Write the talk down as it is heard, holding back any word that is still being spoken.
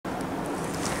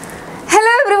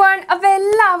അപ്പോൾ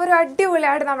എല്ലാവരും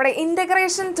അടിപൊളിയായിട്ട് നമ്മുടെ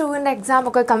ഇൻ്റഗ്രേഷൻ 2ൻ്റെ എക്സാം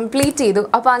ഒക്കെ കംപ്ലീറ്റ് ചെയ്തു.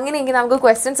 അപ്പോൾ അങ്ങനെയെങ്കിൽ നമുക്ക്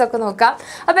ക്വസ്റ്റ്യൻസ് ഒക്കെ നോക്കാം.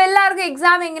 അപ്പോൾ എല്ലാവർക്കും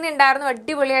എക്സാം എങ്ങനെ ഉണ്ടായിരുന്നു,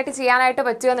 അടിപൊളിയായിട്ട് ചെയ്യാനായിട്ട്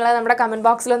പറ്റുമോ എന്നുള്ളത് നമ്മുടെ കമൻറ്റ്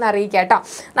ബോക്സിലൊന്ന് അറിയിക്കുക കേട്ടോ.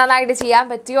 നന്നായിട്ട് ചെയ്യാൻ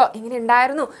പറ്റുമോ, എങ്ങനെ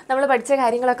ഉണ്ടായിരുന്നു, നമ്മൾ പഠിച്ച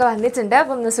കാര്യങ്ങളൊക്കെ വന്നിട്ടുണ്ട്.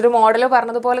 അപ്പം മിസ്റ്റർ മോഡൽ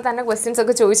പറഞ്ഞതുപോലെ തന്നെ ക്വസ്റ്റ്യൻസ്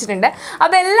ഒക്കെ ചോദിച്ചിട്ടുണ്ട്.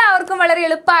 അപ്പോൾ എല്ലാവർക്കും വളരെ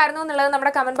എളുപ്പമായിരുന്നു എന്നുള്ളത്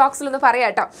നമ്മുടെ കമൻറ്റ് ബോക്സിലൊന്ന് പറയാം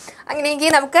കേട്ടോ.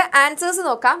 അങ്ങനെയെങ്കിൽ നമുക്ക് ആൻസേഴ്സ്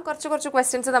നോക്കാം. കുറച്ച്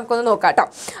ക്വസ്റ്റ്യൻസ് നമുക്കൊന്ന് നോക്കാം കേട്ടോ.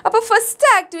 അപ്പോൾ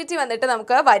ഫസ്റ്റ് ആക്ടിവിറ്റി വന്നിട്ട്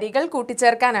നമുക്ക് വരികൾ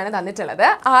കൂട്ടിച്ചേർക്കാനാണ് തന്നിട്ടുള്ളത്.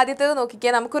 ആദ്യത്തേത്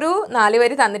നോക്കിക്കുക, നമുക്കൊരു 4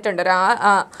 വരി തന്നിട്ടുണ്ട്, ഒരു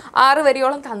 6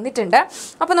 വരിയോളം തന്നിട്ടുണ്ട്.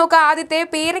 അപ്പോൾ നോക്കുക, ആദ്യത്തെ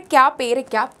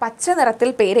പേരയ്ക്ക, പച്ച നിറത്തിൽ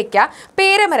പേരയ്ക്ക,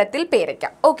 പേരമരത്തിൽ പേരയ്ക്ക.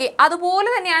 ഓക്കെ, അതുപോലെ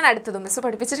തന്നെയാണ് അടുത്തത്. മിസ്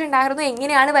പഠിപ്പിച്ചിട്ടുണ്ടായിരുന്നു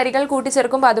എങ്ങനെയാണ് വരികൾ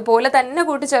കൂട്ടിച്ചേർക്കുമ്പോൾ അതുപോലെ തന്നെ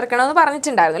കൂട്ടിച്ചേർക്കണമെന്ന്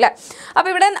പറഞ്ഞിട്ടുണ്ടായിരുന്നു അല്ലേ. അപ്പോൾ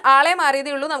ഇവിടെ ആളെ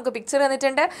മാറിയതേ ഉള്ളൂ. നമുക്ക് പിക്ചർ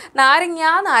തന്നിട്ടുണ്ട്.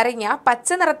 നാരങ്ങ,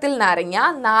 പച്ച നിറത്തിൽ നാരങ്ങ,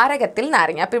 നാരകത്തിൽ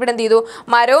നാരങ്ങ. അപ്പോൾ ഇവിടെ എന്ത് ചെയ്തു,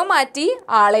 മരവും മാറ്റി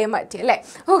ആളെയും മാറ്റി അല്ലേ.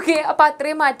 ഓക്കെ, അപ്പോൾ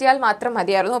അത്രയും മാറ്റിയാൽ മാത്രം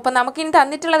മതിയായിരുന്നു. അപ്പോൾ നമുക്കിനി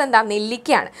തന്നിട്ടുള്ളത് എന്താ,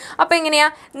 നെല്ലിക്കയാണ്. അപ്പോൾ എങ്ങനെയാ,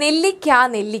 നെല്ലിക്ക.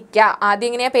 ആദ്യം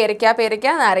എങ്ങനെയാ, പേരയ്ക്ക,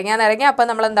 നാരങ്ങ. അപ്പോൾ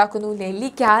നമ്മൾ എന്താക്കുന്നു,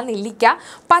 നെല്ലിക്ക,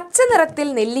 പച്ച നിറത്തിൽ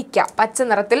നെല്ലിക്ക, പച്ച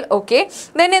നിറത്തിൽ. ഓക്കെ,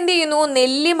 ദെൻ എന്ത് ചെയ്യുന്നു,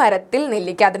 നെല്ലിമരത്തിൽ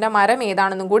നെല്ലിക്ക. അതിൻ്റെ മരം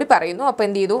ഏതാണെന്നും കൂടി പറയുന്നു. അപ്പോൾ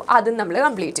എന്ത് ചെയ്തു, അതും നമ്മൾ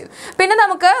കംപ്ലീറ്റ് ചെയ്തു. പിന്നെ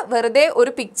നമുക്ക് വെറുതെ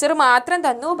ഒരു പിക്ചർ മാത്രം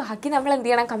തന്നു, ബാക്കി നമ്മൾ എന്ത്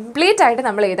ചെയ്യണം, കംപ്ലീറ്റ് ആയിട്ട്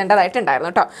നമ്മൾ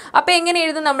എഴുതേണ്ടതായിട്ടുണ്ടായിരുന്നു കേട്ടോ. അപ്പോൾ എങ്ങനെ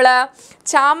എഴുതും നമ്മൾ,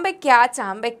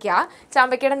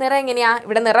 ചാമ്പയ്ക്കയുടെ നിറം എങ്ങനെയാ,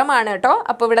 ഇവിടെ നിറമാണ് കേട്ടോ.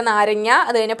 അപ്പോൾ ഇവിടെ നാരങ്ങ,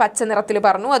 അത് കഴിഞ്ഞ് പച്ച നിറത്തിൽ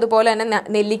പറഞ്ഞു. അതുപോലെ തന്നെ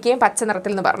നെല്ലിക്കയും പച്ച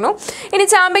നിറത്തിൽ എന്ന് പറഞ്ഞു. ഇനി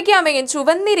ചാമ്പയ്ക്ക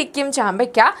ചുവന്നിരിക്കും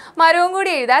ചാമ്പയ്ക്ക, മരവും കൂടി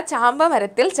എഴുതാ, ചാമ്പ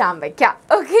മരത്തിൽ ചാമ്പയ്ക്ക.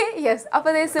 Okay, yes.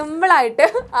 അപ്പോൾ ഇത് സിമ്പിളായിട്ട്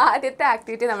ആദ്യത്തെ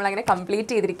ആക്ടിവിറ്റി നമ്മളങ്ങനെ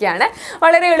കംപ്ലീറ്റ് ചെയ്തിരിക്കുകയാണ്.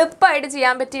 വളരെ എളുപ്പമായിട്ട്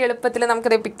ചെയ്യാൻ പറ്റിയ എളുപ്പത്തിൽ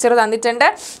നമുക്കത് പിക്ചർ തന്നിട്ടുണ്ട്.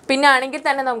 പിന്നെ ആണെങ്കിൽ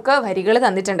തന്നെ നമുക്ക് വരികൾ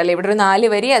തന്നിട്ടുണ്ടല്ലോ. ഇവിടെ ഒരു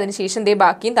 4 വരി, അതിനുശേഷം ദേ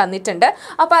ബാക്കിയും തന്നിട്ടുണ്ട്.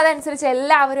 അപ്പോൾ അതനുസരിച്ച്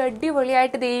എല്ലാവരും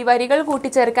അടിപൊളിയായിട്ട് ഈ വരികൾ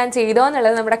കൂട്ടിച്ചേർക്കാൻ ചെയ്തോ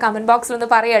എന്നുള്ളത് നമ്മുടെ കമൻറ്റ് ബോക്സിൽ ഒന്ന്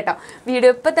പറയാം കേട്ടോ.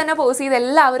 വീഡിയോ ഇപ്പം തന്നെ പോസ്റ്റ് ചെയ്ത്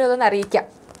എല്ലാവരും അതൊന്ന് അറിയിക്കാം.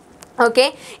 ഓക്കെ,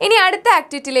 ഇനി അടുത്ത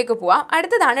ആക്ടിവിറ്റിയിലേക്ക് പോവാം.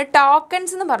 അടുത്തതാണ്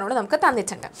ടോക്കൺസ് എന്ന് പറഞ്ഞുകൊണ്ട് നമുക്ക്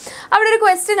തന്നിട്ടുണ്ട്. അവിടെ ഒരു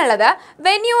ക്വസ്റ്റ്യൻ ഉള്ളത്,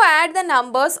 when you add the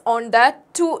numbers on the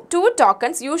two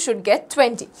tokens you should get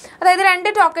 20. അതായത്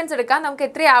 2 ടോക്കൺസ് എടുക്കാം, നമുക്ക്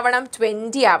എത്രയാവണം,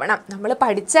 20 ആവണം. നമ്മൾ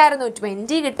പഠിച്ചായിരുന്നു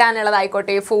 20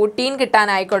 കിട്ടാനുള്ളതായിക്കോട്ടെ, 14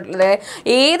 കിട്ടാനായിക്കോട്ടെ,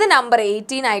 ഏത് നമ്പർ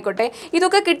 18 ആയിക്കോട്ടെ,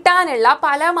 ഇതൊക്കെ കിട്ടാനുള്ള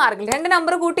പല മാർഗ്ഗങ്ങൾ. 2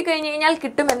 നമ്പർ കൂട്ടി കഴിഞ്ഞ് കഴിഞ്ഞാൽ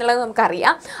കിട്ടും എന്നുള്ളത്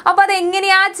നമുക്കറിയാം. അപ്പോൾ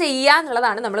അതെങ്ങനെയാ ചെയ്യുക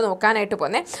എന്നുള്ളതാണ് നമ്മൾ നോക്കാനായിട്ട്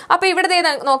പോകുന്നത്. അപ്പോൾ ഇവിടെ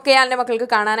നോക്കിയാൽ എൻ്റെ മക്കൾക്ക്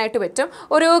കാണാനായിട്ട് പറ്റും.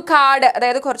 ഒരു കാർഡ്,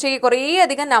 അതായത് കുറേ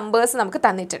അധികം നമ്പേഴ്സ് നമുക്ക്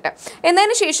തന്നിട്ടുണ്ട്.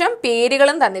 എന്നതിന് ശേഷം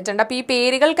പേരുകളും തന്നിട്ടുണ്ട്. അപ്പോൾ ഈ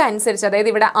പേരുകൾക്ക് അനുസരിച്ച്,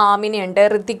 അതായത് ഇവിടെ ആമിനയുണ്ട്,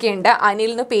 ഋത്തിക്കുണ്ട്,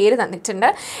 അനിലിന് പേര് തന്നിട്ടുണ്ട്.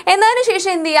 എന്നതിന്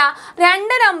ശേഷം എന്ത് ചെയ്യുക,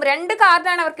 2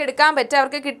 കാർഡാണ് അവർക്ക് എടുക്കാൻ പറ്റുക.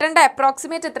 അവർക്ക് കിട്ടേണ്ട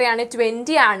അപ്രോക്സിമേറ്റ് എത്രയാണ്,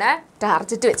 20 ആണ്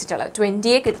ടാർജറ്റ് വെച്ചിട്ടുള്ളത്.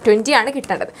 20 ആണ്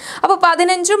കിട്ടേണ്ടത്. അപ്പോൾ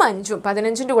 15ഉം 5ഉം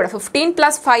 15ൻ്റെ കൂടെ 15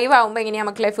 + 5 ആകുമ്പോൾ എങ്ങനെയാണ്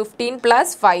മക്കളെ, 15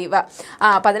 + 5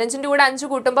 15ൻ്റെ കൂടെ 5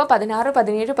 കൂട്ടുമ്പോൾ 16,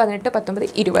 17, 18, 19,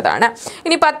 20 ആണ്.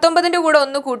 ഇനി 19ൻ്റെ കൂടെ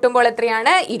 1 കൂട്ടുമ്പോൾ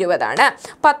എത്രയാണ്, 20 ആണ്.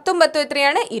 19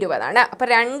 എത്രയാണ്, 20 ആണ്. അപ്പോൾ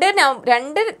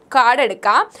 2 കാർഡ്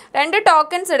എടുക്കാം, 2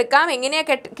 ടോക്കൺസ് എടുക്കാം. എങ്ങനെയാണ്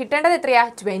കിട്ടേണ്ടത്, എത്രയാ,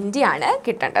 20 ആണ്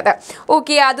കിട്ടേണ്ടത്.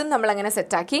 ഓക്കെ, അതും നമ്മളങ്ങനെ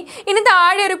സെറ്റാക്കി. ഇനി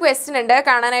താഴെ ഒരു ക്വസ്റ്റ്യൻ ഉണ്ട്,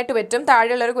 കാണാനായിട്ട് പറ്റും.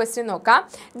 താഴെയുള്ളൊരു ക്വസ്റ്റ്യൻ നോക്കാം.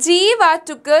 ജീവ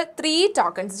took 3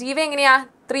 tokens. ജീവ എങ്ങനെയാ,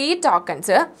 3 tokens.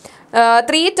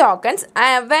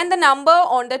 When the number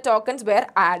on the tokens were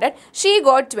added, she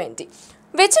got 20.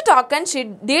 Which token she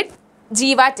did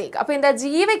ജീവ ടേക്ക്? അപ്പോൾ എന്താ,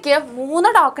 ജീവയ്ക്ക്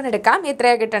 3 ടോക്കൺ എടുക്കാം.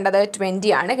 എത്രയാണ് കിട്ടേണ്ടത്, 20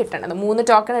 ആണ് കിട്ടേണ്ടത്. 3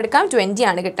 ടോക്കൺ എടുക്കാം, 20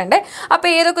 ആണ് കിട്ടേണ്ടത്. അപ്പോൾ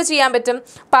ഏതൊക്കെ ചെയ്യാൻ പറ്റും,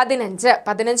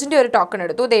 15ൻ്റെ ഒരു ടോക്കൺ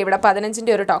എടുത്തു. ദേ ഇവിടെ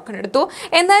 15ൻ്റെ ഒരു ടോക്കൺ എടുത്തു.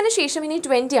 എന്നതിന് ശേഷം ഇനി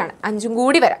 20 ആണ്, 5ഉം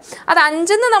കൂടി വരാം. അത്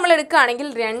 5ന്ന് നമ്മൾ എടുക്കുകയാണെങ്കിൽ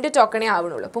 2 ടോക്കണേ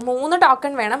ആവുന്നുള്ളൂ. അപ്പോൾ 3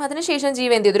 ടോക്കൺ വേണം. അതിനുശേഷം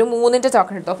ജീവ എന്ത് ചെയ്തു, ഒരു 3ൻ്റെ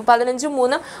ടോക്കൺ എടുത്തു. അപ്പോൾ 15ഉം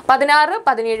 3, 16,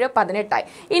 17, 18 ആയി.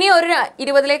 ഇനി ഒരു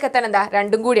 20ലേക്ക് എത്താൻ എന്താ,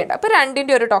 2ഉം കൂടി ഉണ്ട്. അപ്പോൾ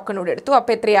 2ൻ്റെ ഒരു ടോക്കൺ കൂടി എടുത്തു.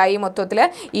 അപ്പോൾ എത്രയായി, മൊത്തത്തിൽ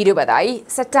 20 ആയി.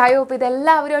 സെറ്റായോ? അപ്പോൾ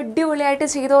ഇതെല്ലാവരും അടിപൊളിയായിട്ട്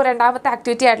ചെയ്തോ. രണ്ടാമത്തെ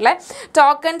ആക്ടിവിറ്റി ആയിട്ടുള്ള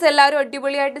ടോക്കൺസ് എല്ലാവരും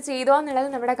അടിപൊളിയായിട്ട് ചെയ്തോ എന്നുള്ളത്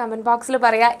നമ്മുടെ കമൻറ്റ് ബോക്സിൽ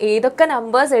പറയാം. ഏതൊക്കെ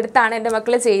നമ്പേഴ്സ് എടുത്താണ് എൻ്റെ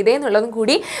മക്കൾ ചെയ്തതെന്നുള്ളതും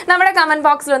കൂടി നമ്മുടെ കമൻറ്റ്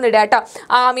ബോക്സിൽ ഒന്ന് ഇടുക കേട്ടോ.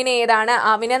 ആമിന ഏതാണ്,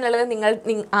 ആമിന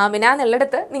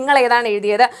എന്നുള്ളിടത്ത് നിങ്ങൾ ഏതാണ്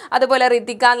എഴുതിയത്, അതുപോലെ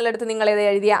ഋതിക എന്നുള്ളിടത്ത് നിങ്ങൾ ഏതാ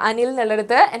എഴുതിയ, അനിൽ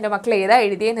എന്നുള്ളിടത്ത് എൻ്റെ മക്കൾ ഏതാ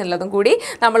എഴുതിയെന്നുള്ളതും കൂടി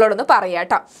നമ്മളോടൊന്ന് പറയാം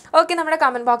കേട്ടോ. ഓക്കെ, നമ്മുടെ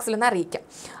കമൻറ്റ് ബോക്സിൽ ഒന്ന് അറിയിക്കാം.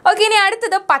 ഓക്കെ, ഇനി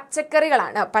അടുത്തത്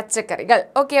പച്ചക്കറികളാണ്. പച്ചക്കറികൾ.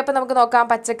 ഓക്കെ, അപ്പോൾ നമുക്ക് നോക്കാം.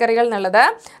 പച്ചക്കറികൾ എന്നുള്ളത്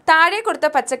താഴെ കൊടുത്ത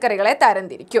പച്ചക്കറികളെ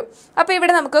തരംതിരിക്കും. അപ്പോൾ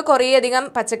ഇവിടെ നമുക്ക് കുറേയധികം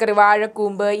പച്ചക്കറി,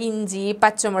 വാഴക്കൂമ്പ്, ഇഞ്ചി,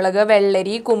 പച്ചമുളക്,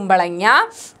 വെള്ളരി, കുമ്പളങ്ങ,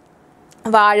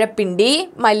 വാഴപ്പിണ്ടി,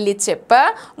 മല്ലിച്ചെപ്പ്,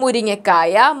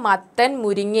 മുരിങ്ങക്കായ, മത്തൻ,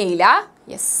 മുരിങ്ങയില,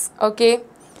 യെസ്, ഓക്കെ,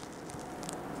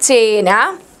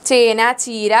 ചേന,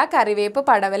 ചീര, കറിവേപ്പ്,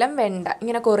 പടവലം, വെണ്ട,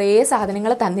 ഇങ്ങനെ കുറേ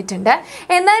സാധനങ്ങൾ തന്നിട്ടുണ്ട്.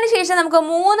 എന്നതിന് ശേഷം നമുക്ക്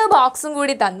 3 ബോക്സും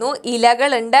കൂടി തന്നു.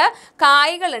 ഇലകളുണ്ട്,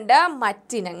 കായ്കളുണ്ട്,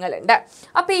 മറ്റിനങ്ങളുണ്ട്.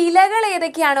 അപ്പോൾ ഇലകൾ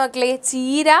ഏതൊക്കെയാണ് മക്കളെ?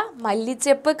 ചീര,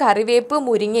 മല്ലിച്ചെപ്പ്, കറിവേപ്പ്,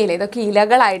 മുരിങ്ങയില, ഇതൊക്കെ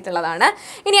ഇലകളായിട്ടുള്ളതാണ്.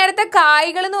 ഇനി അടുത്ത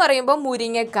കായ്കൾ എന്ന് പറയുമ്പോൾ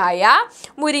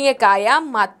മുരിങ്ങക്കായ,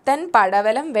 മത്തൻ,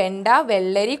 പടവലം, വെണ്ട,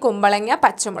 വെള്ളരി, കുമ്പളങ്ങ,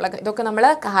 പച്ചമുളക്, ഇതൊക്കെ നമ്മൾ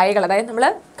കായകൾ, അതായത് നമ്മൾ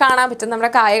കാണാൻ പറ്റുന്ന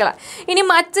നമ്മുടെ കായകളാണ്. ഇനി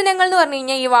മറ്റിനങ്ങൾ എന്ന് പറഞ്ഞു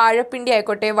കഴിഞ്ഞാൽ ഈ വാഴപ്പിണ്ടി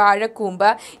ആയിക്കോട്ടെ, വാഴക്കൂമ്പ്,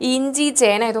 ഇഞ്ചി,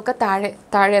 ചേന, ഇതൊക്കെ താഴെ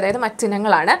അതായത്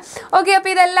മറ്റിനങ്ങളാണ്. ഓക്കെ,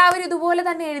 അപ്പോൾ ഇതെല്ലാവരും ഇതുപോലെ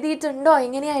തന്നെ എഴുതിയിട്ടുണ്ടോ?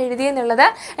 എങ്ങനെയാണ് എഴുതിയെന്നുള്ളത്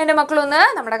എൻ്റെ മക്കളൊന്ന്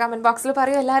നമ്മുടെ കമൻറ്റ് ബോക്സിൽ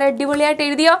പറയൂ. എല്ലാവരും അടിപൊളിയായിട്ട്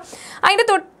എഴുതിയോ? അതിൻ്റെ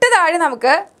തൊട്ട് താഴെ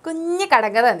നമുക്ക് കുഞ്ഞ്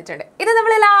കടങ്കഥ തന്നിട്ടുണ്ട്. ഇത്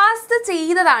നമ്മൾ ലാസ്റ്റ്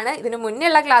ചെയ്തതാണ്. ഇതിന്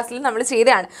മുന്നേയുള്ള ക്ലാസ്സിൽ നമ്മൾ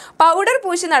ചെയ്തതാണ്. പൗഡർ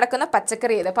പൂശി നടക്കുന്ന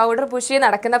പച്ചക്കറി ഏത്? പൗഡർ പൂശി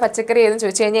നടക്കുന്ന പച്ചക്കറി ഏതെന്ന്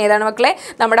ചോദിച്ചു കഴിഞ്ഞാൽ ഏതാണ് മക്കളെ?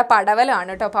 നമ്മുടെ പടവലാണ്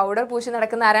കേട്ടോ. പൗഡർ പൂശി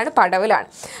നടക്കുന്ന ആരാണ്? പടവലാണ്.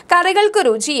 കറികൾക്ക്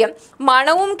രുചിയും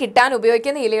മണവും കിട്ടാൻ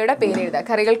ഉപയോഗിക്കുന്ന ഇലയുടെ പേര് എഴുതുക.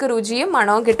 കറികൾക്ക് രുചിയും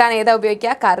മണവും കിട്ടാൻ ഏതാ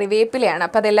ഉപയോഗിക്കുക? കറിവേപ്പിലയാണ്.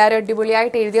 അപ്പോൾ അതെല്ലാവരും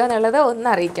അടിപൊളിയായിട്ട് എഴുതിയോ എന്നുള്ളത് ഒന്ന്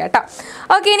അറിയിക്കുക കേട്ടോ.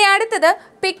 ഓക്കെ, ഇനി അടുത്തത്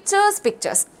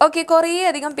പിക്ചേഴ്സ്. ഓക്കെ, കുറേ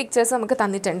അധികം പിക്ചേഴ്സ് നമുക്ക്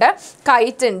തന്നിട്ടുണ്ട്.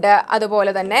 കൈറ്റ് ഉണ്ട്,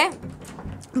 അതുപോലെ തന്നെ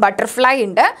ബട്ടർഫ്ലൈ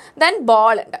ഉണ്ട്, ദെൻ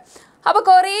ബോൾ ഉണ്ട്. അപ്പോൾ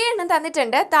കുറേ എണ്ണം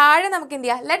തന്നിട്ടുണ്ട്. താഴെ നമുക്ക് എന്ത്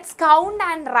ചെയ്യാം? ലെറ്റ്സ് കൗണ്ട്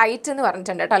ആൻഡ് റൈറ്റ് എന്ന്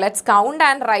പറഞ്ഞിട്ടുണ്ട് കേട്ടോ. ലെറ്റ്സ് കൗണ്ട്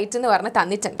ആൻഡ് റൈറ്റ് എന്ന് പറഞ്ഞ്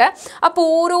തന്നിട്ടുണ്ട്. അപ്പോൾ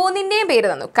ഓരോന്നിൻ്റെയും പേര്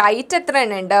തന്നു. കൈറ്റ് എത്ര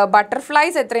എണ്ണം ഉണ്ട്,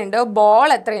 ബട്ടർഫ്ലൈസ് എത്രയുണ്ട്, ബോൾ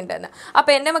എത്രയുണ്ട് എന്ന്.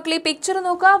 അപ്പോൾ എൻ്റെ മക്കൾ ഈ പിക്ചർ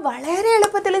നോക്കുക, വളരെ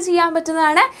എളുപ്പത്തിൽ ചെയ്യാൻ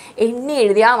പറ്റുന്നതാണ്. എണ്ണി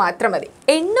എഴുതിയാൽ മാത്രം മതി.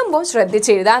 എണ്ണുമ്പോൾ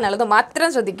ശ്രദ്ധിച്ച് എഴുതുക എന്നുള്ളത് മാത്രം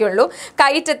ശ്രദ്ധിക്കുള്ളൂ.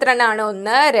 കൈറ്റ് എത്ര എണ്ണമാണ്?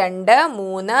 1, 2,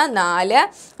 3, 4,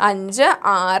 5,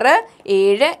 6,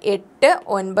 7, 8,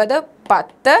 9,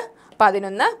 10,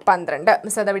 11, 12.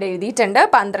 മിസ് അതവിടെ എഴുതിയിട്ടുണ്ട്.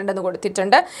 12 എന്ന്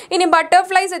കൊടുത്തിട്ടുണ്ട്. ഇനി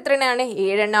ബട്ടർഫ്ലൈസ് എത്ര എണ്ണമാണ്?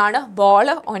 7 എണ്ണമാണ്. ബോൾ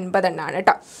 9 എണ്ണമാണ്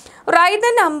കേട്ടോ. Write the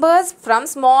numbers from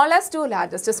smallest to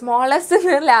largest. Smallest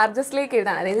നിന്ന് ലാർജസ്റ്റിലേക്ക്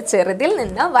എഴുതാൻ, അതായത് ചെറുതിൽ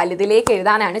നിന്ന് വലുതിലേക്ക്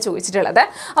എഴുതാനാണ് ചോദിച്ചിട്ടുള്ളത്.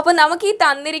 അപ്പോൾ നമുക്ക് ഈ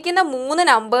തന്നിരിക്കുന്ന 3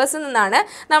 നമ്പേഴ്സിൽ നിന്നാണ്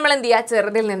നമ്മൾ എന്ത് ചെയ്യുക?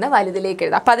 ചെറുതിൽ നിന്ന് വലുതിലേക്ക്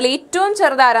എഴുതാം. അപ്പോൾ അതിൽ ഏറ്റവും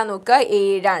ചെറുതാരാ നോക്കുക?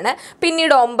 7 ആണ്.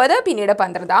 പിന്നീട് 9, പിന്നീട്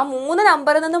 12. ആ 3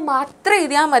 നമ്പറിൽ നിന്ന് മാത്രം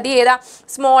എഴുതിയാൽ മതി. ഏതാ?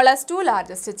 സ്മോളസ്റ്റ് ടു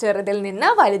ലാർജസ്റ്റ്, ചെറുതിൽ നിന്ന്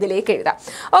വലുതിലേക്ക് എഴുതാം.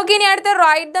 ഓക്കെ, ഇനി അടുത്ത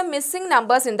write the missing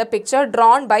numbers in the picture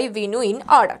drawn by Vinu in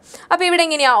order. അപ്പോൾ ഇവിടെ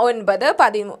എങ്ങനെയാ? 9,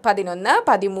 11,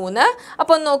 13.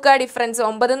 അപ്പോൾ നോക്കുക ഡിഫറൻസ്.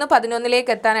 9 നിന്ന്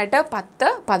 11ലേക്ക് എത്താനായിട്ട് 10,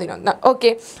 11.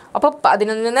 ഓക്കെ, അപ്പോൾ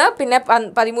 11 പിന്നെ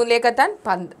 13ലേക്ക് എത്താൻ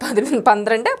 12,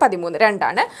 13,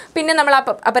 2ആണ്. പിന്നെ നമ്മൾ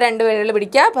അപ്പോൾ 2 പേരുകൾ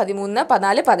പിടിക്കുക. 13,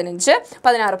 14, 15, 16,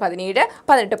 17,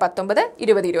 18, 19,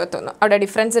 20, 21. അവിടെ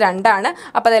ഡിഫറൻസ് 2ആണ്.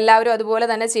 അപ്പോൾ അതെല്ലാവരും അതുപോലെ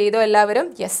തന്നെ ചെയ്തോ? എല്ലാവരും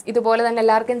യെസ്, ഇതുപോലെ തന്നെ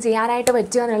എല്ലാവർക്കും ചെയ്യാനായിട്ട്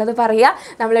പറ്റുമോ എന്നുള്ളത് പറയുക.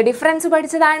 നമ്മൾ ഡിഫറൻസ്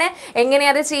പഠിച്ചതാണ്. എങ്ങനെ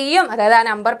അത് ചെയ്യും, അതായത് ആ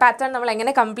നമ്പർ പാറ്റേൺ നമ്മൾ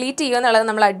എങ്ങനെ കംപ്ലീറ്റ് ചെയ്യും എന്നുള്ളത്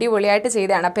നമ്മൾ അടിപൊളിയായിട്ട്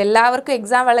ചെയ്തതാണ്. അപ്പോൾ എല്ലാവർക്കും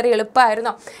എക്സാം വളരെ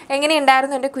എളുപ്പമായിരുന്നോ?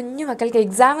 എങ്ങനെയുണ്ടായിരുന്നു എൻ്റെ കുഞ്ഞു മക്കൾക്ക്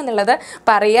എക്സാം എന്നുള്ളത്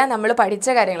പറയുക. നമ്മൾ പഠിച്ച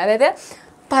കാര്യങ്ങൾ, അതായത്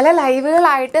പല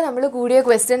ലൈവുകളായിട്ട് നമ്മൾ കൂടിയ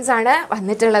ക്വസ്റ്റ്യൻസ് ആണ്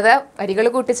വന്നിട്ടുള്ളത്. വരികൾ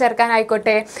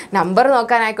കൂട്ടിച്ചേർക്കാനായിക്കോട്ടെ, നമ്പർ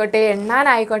നോക്കാനായിക്കോട്ടെ,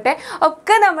 എണ്ണാനായിക്കോട്ടെ,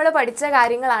 ഒക്കെ നമ്മൾ പഠിച്ച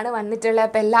കാര്യങ്ങളാണ് വന്നിട്ടുള്ളത്.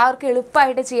 അപ്പോൾ എല്ലാവർക്കും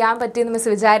എളുപ്പമായിട്ട് ചെയ്യാൻ പറ്റുമെന്ന്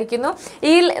മിസ് വിചാരിക്കുന്നു.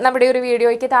 ഈ നമ്മുടെ ഒരു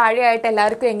വീഡിയോയ്ക്ക് താഴെയായിട്ട്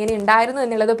എല്ലാവർക്കും എങ്ങനെ ഉണ്ടായിരുന്നു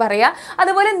എന്നുള്ളത് പറയുക.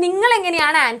 അതുപോലെ നിങ്ങൾ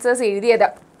എങ്ങനെയാണ് ആൻസേഴ്സ് എഴുതിയത്?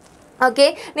 ഓക്കെ,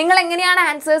 നിങ്ങൾ എങ്ങനെയാണ്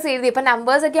ആൻസേഴ്സ് എഴുതി? ഇപ്പം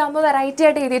നമ്പേഴ്സൊക്കെ ആകുമ്പോൾ വെറൈറ്റി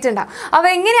ആയിട്ട് എഴുതിയിട്ടുണ്ടാവും. അപ്പോൾ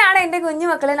എങ്ങനെയാണ് എൻ്റെ കുഞ്ഞു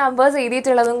മക്കളെ നമ്പേഴ്സ്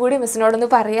എഴുതിയിട്ടുള്ളതും കൂടി മിസ്സിനോടൊന്ന്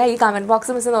പറയുക. ഈ കമൻറ്റ്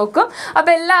ബോക്സ് മിസ് നോക്കും.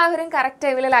 അപ്പോൾ എല്ലാവരും കറക്റ്റ്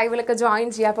ടൈമിൽ ലൈവിലൊക്കെ ജോയിൻ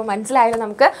ചെയ്യുക. അപ്പോൾ മനസ്സിലായാലും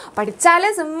നമുക്ക് പഠിച്ചാൽ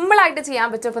സിമ്പിളായിട്ട് ചെയ്യാൻ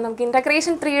പറ്റും. അപ്പോൾ നമുക്ക്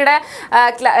ഇൻ്റഗ്രേഷൻ 3യുടെ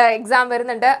എക്സാം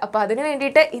വരുന്നുണ്ട്. അപ്പോൾ അതിന്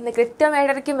വേണ്ടിയിട്ട് ഇന്ന് കൃത്യം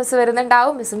 7:30 മിസ്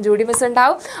വരുന്നുണ്ടാവും. മിസ്സും ജൂഡി മിസ്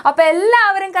ഉണ്ടാവും. അപ്പോൾ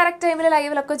എല്ലാവരും കറക്റ്റ് ടൈമിൽ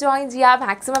ലൈവിലൊക്കെ ജോയിൻ ചെയ്യുക.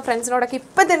 മാക്സിമം ഫ്രണ്ട്സിനോടൊക്കെ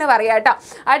ഇപ്പം തന്നെ പറയുക കേട്ടോ.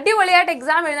 അടിപൊളിയായിട്ട്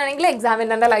എക്സാം എഴുതണമെങ്കിൽ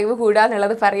എക്സാമിൻ്റെ ലൈവ് കൂടുക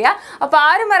എന്നുള്ളത് പറയുക. അപ്പോൾ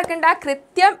ആരും മറക്കണ്ട,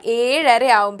 കൃത്യം 7:30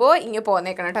 ആകുമ്പോൾ ഇങ്ങ്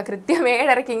പോന്നേക്കണം കേട്ടോ. കൃത്യം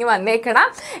 7:30 ഇങ്ങ് വന്നേക്കണം.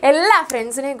 എല്ലാ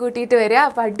ഫ്രണ്ട്സിനെയും കൂട്ടിയിട്ട് വരിക.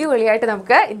 അപ്പോൾ അടിപൊളിയായിട്ട്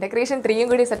നമുക്ക് ഇൻ്റഗ്രേഷൻ 3യും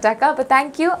കൂടി സെറ്റാക്കാം. അപ്പോൾ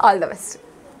thank you, all the best.